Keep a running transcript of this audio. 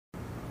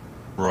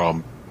Bro,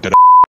 I'm dead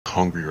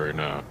hungry right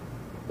now.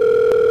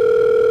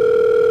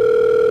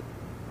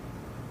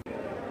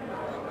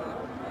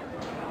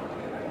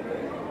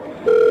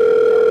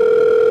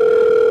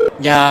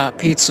 Yeah,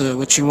 pizza,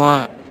 what you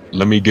want?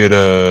 Let me get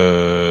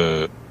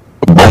a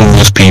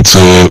boneless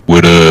pizza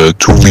with a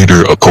 2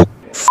 liter of Coke.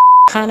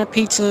 Kind of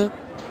pizza?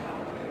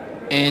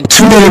 And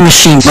 2 liter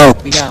machine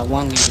broke. We got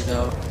 1 liter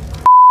though.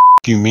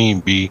 You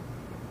mean, B?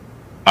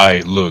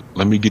 Alright, look,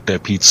 let me get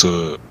that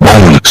pizza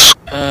boneless.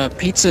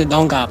 Pizza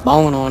don't got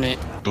bone on it.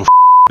 The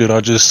did I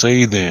just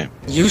say then?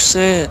 You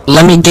said,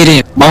 let me get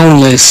it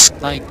boneless.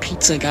 Like,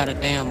 pizza got a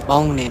damn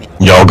bone in it.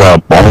 Y'all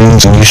got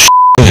bones in your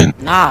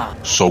shit? Nah.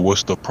 So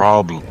what's the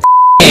problem?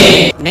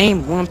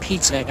 Name one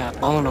pizza that got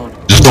bone on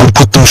it. Just don't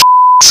put them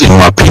in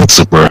my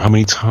pizza, bro. How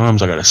many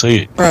times I gotta say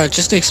it? Bruh,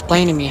 just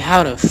explain to me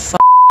how the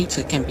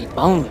pizza can be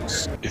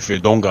boneless. If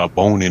it don't got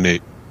bone in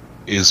it,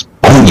 it's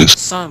boneless.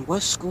 Son,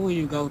 what school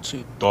you go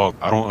to? Dog,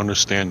 I don't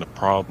understand the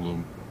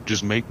problem.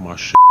 Just make my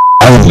shit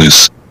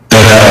boneless.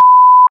 That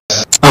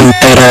ass. I'm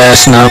dead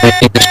ass now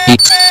with this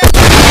pizza.